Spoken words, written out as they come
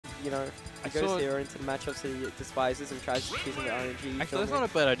you know, he goes hero into the matchups that he despises and tries using the RNG. Actually, that's not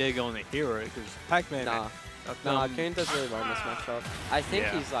a bad idea going the hero, because Pac-Man... Nah, Goon does really well in this matchup. I think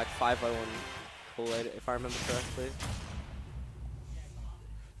he's like 5-0 on Kool-Aid, if I remember correctly.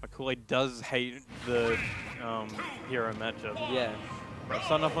 Kool-Aid does hate the hero matchup. Yeah.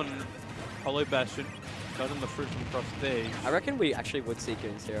 Starting off on Hollow Bastion, got in the fruit from cross stage. I reckon we actually would see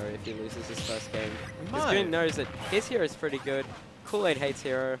Goon's hero if he loses his first game. Because Goon knows that his hero is pretty good. Kool-Aid hates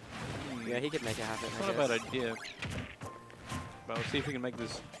hero. Yeah, he could make it happen. It's not a bad idea. But we'll see if we can make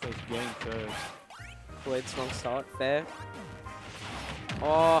this first game first. Kool-Aid strong start, fair.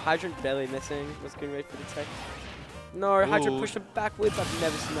 Oh, Hydrant barely missing. Was Goon ready for the tech? No, Hydrant pushed him backwards. I've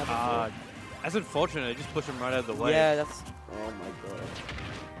never seen that before. That's unfortunate. They just pushed him right out of the way. Yeah, that's... Oh my god.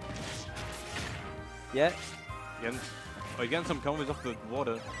 Yeah. Getting some combos off the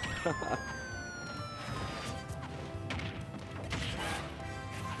water.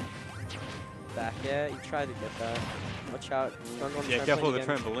 Back, yeah, he tried to get that. Watch out. Yeah, careful of the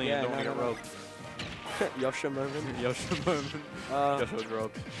trampoline. Yeah, don't want to get robbed. Yosha moment. Yosha moment. Yosha was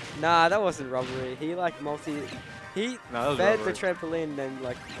robbed. Nah, that wasn't robbery. He like He fed the trampoline and then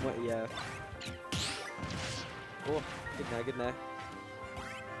like, yeah. Oh, good now.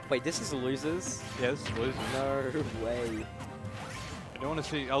 Wait, this is losers? Yeah, this is losers. No way. I don't want to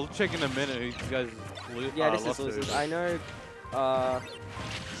see. I'll check in a minute who you guys lose. Yeah, this is losers. I know.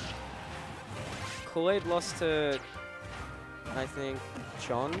 Kool-Aid lost to, I think,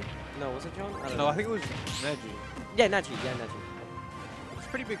 John. No, was it John? No, I think it was Naji. Yeah, Naji. Yeah, Naji. It's a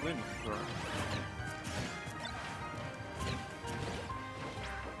pretty big win for him.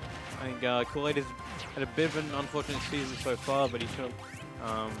 I think Kool-Aid has had a bit of an unfortunate season so far, but he should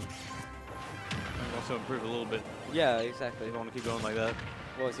also improve a little bit. Yeah, exactly. Don't want to keep going like that.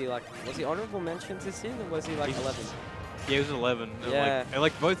 Was he honorable mentions this season, or was he like 11? Yeah, he was 11. Yeah. And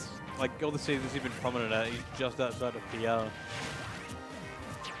like both, like all the seasons he's been prominent at, he's just outside of PR.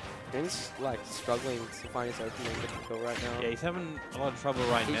 Goon's like struggling to find his opening difficult right now. Yeah, he's having a lot of trouble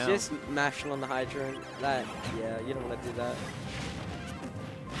right now. He's just mashing on the hydrant. Yeah, you don't want to do that.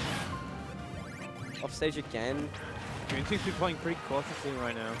 Off stage again. Goon seems to be playing pretty cautiously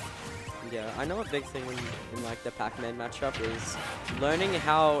right now. Yeah, I know a big thing in like the Pac-Man matchup is learning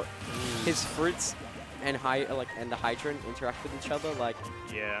how his fruits and the hydrant interact with each other. Like,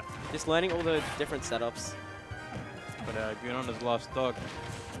 yeah, just learning all the different setups. But Goon on his last stock.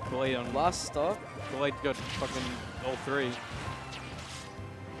 Kool-Aid on last stock. Kool-Aid got fucking all three.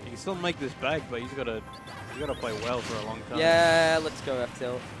 He can still make this back, but he's gotta play well for a long time. Yeah, let's go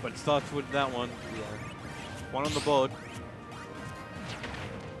F-tilt. But it starts with that one. Yeah. One on the board.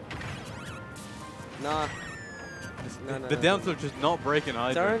 Nah. The down tilt just not breaking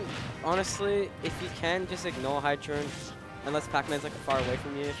hydrant. Honestly, if you can, just ignore hydrant. Unless Pac-Man's like far away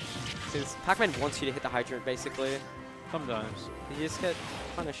from you. Because Pac-Man wants you to hit the hydrant, basically. Sometimes. You just get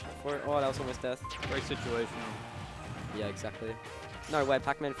punished for it. Oh, that was almost death. Great situation. Yeah, exactly. No way,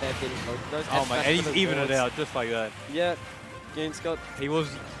 Pac-Man fair getting both those. Oh my, and he's even it out just like that. Yeah. Goon's got... He was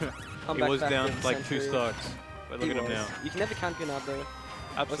down like 2 stocks. But look at him now. You can never count Goon out though.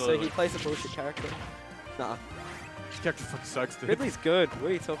 Absolutely. Also, he plays a bullshit character. Nah. His character fucking sucks, dude. Ridley's good.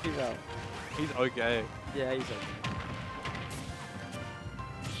 What are you talking about? He's okay. Yeah, he's okay.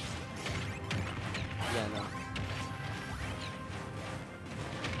 Yeah, no.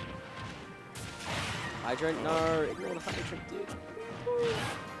 Hydrant? No, ignore the hydrant, dude.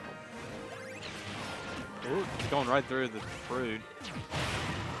 Ooh, he's going right through the fruit.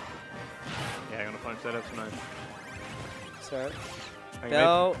 Yeah, I'm gonna punch that up tonight. Sorry.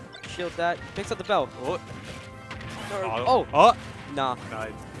 Bell, shield that. Picks up the bell. Oh. No. Oh. Nah. Nah,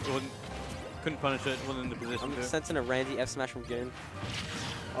 couldn't punish it. Wasn't in the position. I'm sensing a Randy F smash from Goon.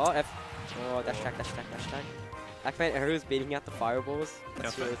 Oh, F. Oh, dash tag, dash tag, dash tag. Pac-Man who's beating out the fireballs.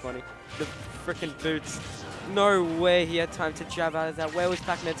 That's really funny. The freaking boots. No way he had time to jab out of that. Where was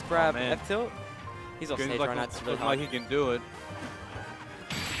Pac-Man's grab? F-tilt? He's off stage right now. It's really hard. Like he can do it.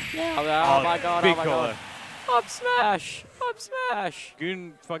 Yeah. Oh my god, big oh my god. Up smash! Up smash!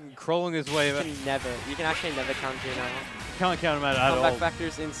 Goon fucking crawling his way. You can actually never count Goon out. Can't count him out at all. Comeback factor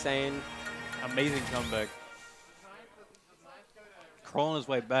is insane. Amazing comeback. Crawling his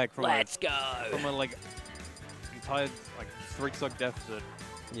way back from from a like entire like 3-stock deficit.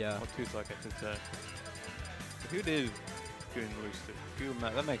 Yeah. Or 2-stock, I should say. So who did Goon lose to?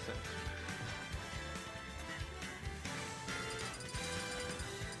 That makes sense.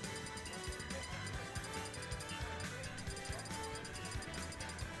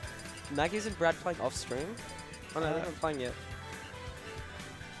 Maggie's and Brad playing off stream? Oh no, they're not playing yet.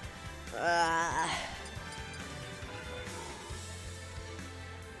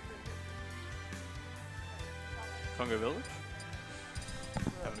 Congo Village.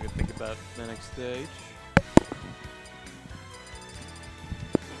 Having a good think about the next stage.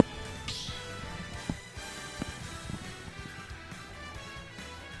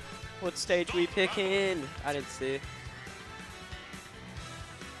 What stage we picking? I didn't see.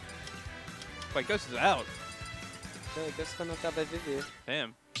 Wait, Ghost is out. Yeah, Ghost got knocked out by Vivi.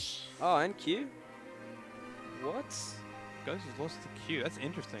 Damn. Oh, and Q? What? Ghost has lost to Q. That's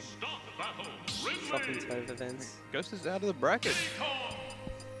interesting. Shopping type events. Ghost is out of the bracket.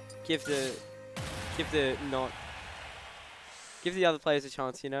 Give the other players a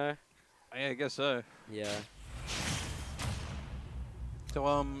chance, you know? Yeah, I guess so. Yeah. So,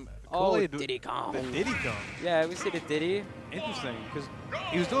 Oh, Diddy Kong. The Diddy Kong. Yeah, we see the Diddy. Interesting, because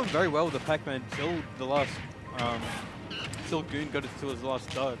he was doing very well with the Pac-Man till the last, till Goon got it to his last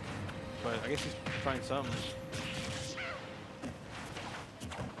dog. But I guess he's trying something.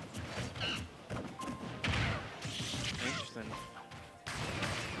 Interesting.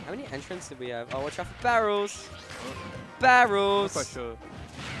 How many entrants did we have? Oh, watch out for barrels. Barrels. Not quite sure.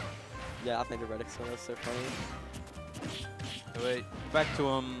 Yeah, I've never read it, so that's so funny. So wait, back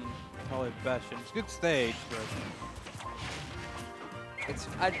to Hollow Bastion. It's a good stage, but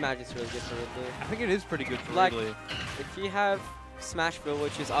I'd imagine it's really good for Ridley. I think it is pretty good for Like, Ridley. If you have Smashville,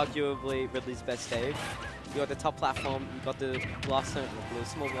 which is arguably Ridley's best stage, you got the top platform, you got the blast zone, the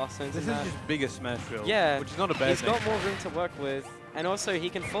small blast zones. This is just bigger Smashville. Yeah, which is not a bad He's thing. got more room to work with, and also he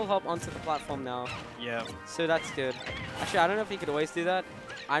can full hop onto the platform now. Yeah. So that's good. Actually, I don't know if he could always do that.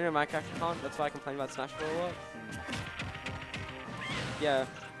 I know my character can't. That's why I complain about Smashville a lot. Yeah.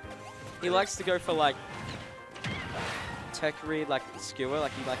 He likes to go for like tech read, like skewer,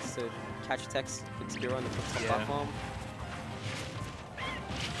 like he likes to catch techs with skewer on the top platform.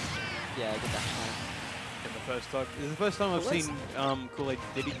 Yeah, good that time. In the first talk. This is the first time I've seen Kool-Aid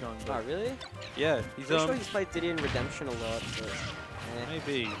Diddy Kong. Oh, really? Yeah, he's I'm sure he's played Diddy in Redemption a lot, but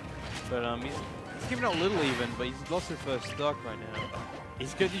maybe. But he's giving out little even, but he's lost his first stock right now.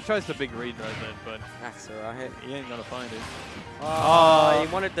 He's good. He tries the big read right then, but that's alright. He ain't gonna find it. Oh, he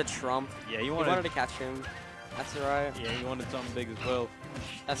wanted the trump. Yeah, he wanted to catch him. That's alright. Yeah, he wanted something big as well.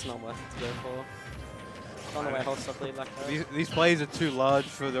 That's not worth it to go for. Gone away whole stock lead like that. These plays are too large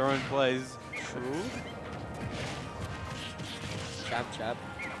for their own plays. True. Jab, jab.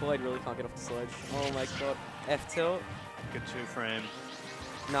 Kool-Aid really can't get off the sledge. Oh my god. F tilt. Good 2-frame.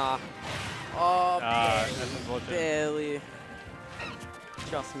 Nah. Oh, that's unfortunate. Barely.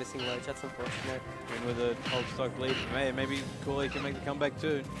 Just missing ledge. That's unfortunate. Win with a hold stock lead. Maybe Kool-Aid can make the comeback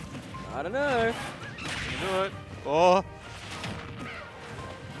too. I don't know. Can do it. Oh.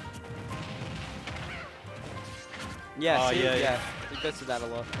 Yeah, see? Yeah. He goes to that a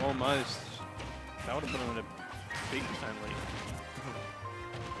lot. Almost. That would have put him in a big time lead.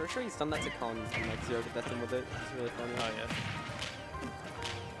 Pretty sure he's done that to Con and like 0 to death him with it. It's really funny. Oh yeah.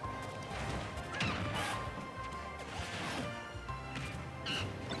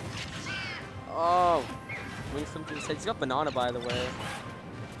 Oh, Winston to the stage. He's got banana, by the way.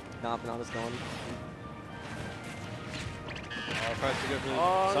 Nah, banana's gone. Oh, tries to go for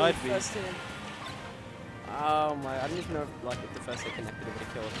the side B. Oh my! I don't even know if the first hit connected it would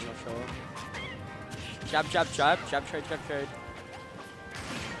have killed. I'm not sure. Jab, jab, jab, jab trade, jab trade.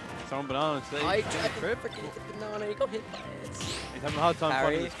 Throwing banana on stage. I tried to freaking hit the banana. He got hit by it. He's having a hard time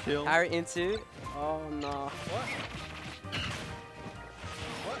finding this kill. Parry into. Oh no! What?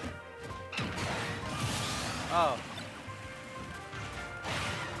 Oh.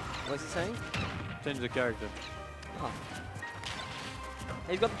 What's he saying? Change the character. Oh.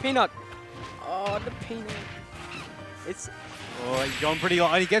 He's got the peanut. Oh, the peanut. It's. Oh, he's going pretty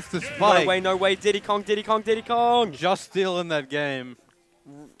long. And he gets the spike. No way, no way. Diddy Kong, Diddy Kong, Diddy Kong. Just still in that game.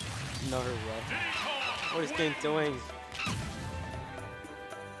 No way. What is Goon doing?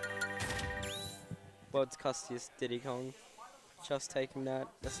 World's custiest Diddy Kong. Just taking that.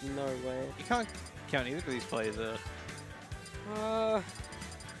 There's no way. You can't count either of these players out.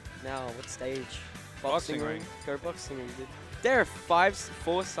 Now, what stage? Boxing ring. Go boxing ring, dude. There are 4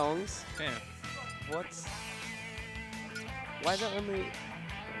 songs. Damn. What? Why is that only...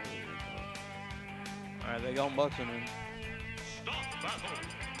 Alright, they're going boxing ring.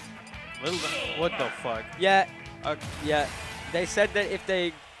 What the fuck? Yeah. Yeah. They said that if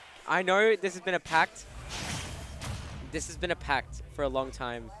they... I know this has been a pact. This has been a pact for a long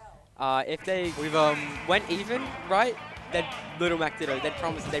time. If they went even, right? Then Little Mac did it. They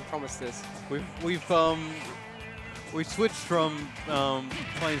promised this. We switched from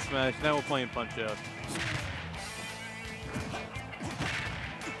playing Smash, now we're playing Punch Out.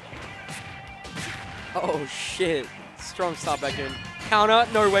 Oh shit. Strong start back in. Counter,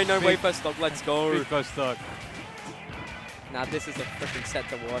 no way, first stock, let's go. Big first stock. Now this is a freaking set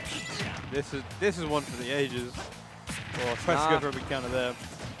to watch. This is one for the ages. Oh, tries to go for a big counter there.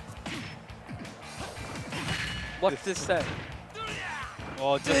 What's this set?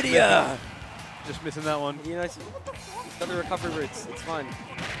 Oh, just missing that one. You know, it's got the recovery routes. It's fine.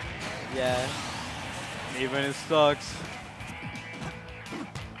 Yeah. Even in stocks.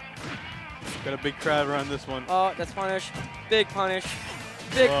 Got a big crowd around this one. Oh, that's punish. Big punish.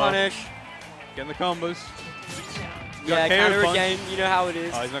 Big punish. Getting the combos. Yeah, counter again. You know how it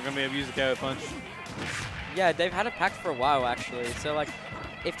is. Oh, he's not going to be able to use the KO punch. Yeah, they've had a pact for a while actually. So like,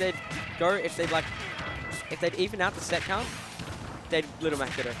 if they'd even out the set count, they'd Little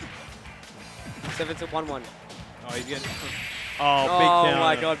Mac get it. So if it's a 1-1. Oh, he's getting. Oh, big counter. Oh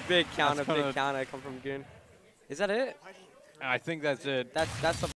my god, big counter, big counter come from Goon. Is that it? I think that's it. That's a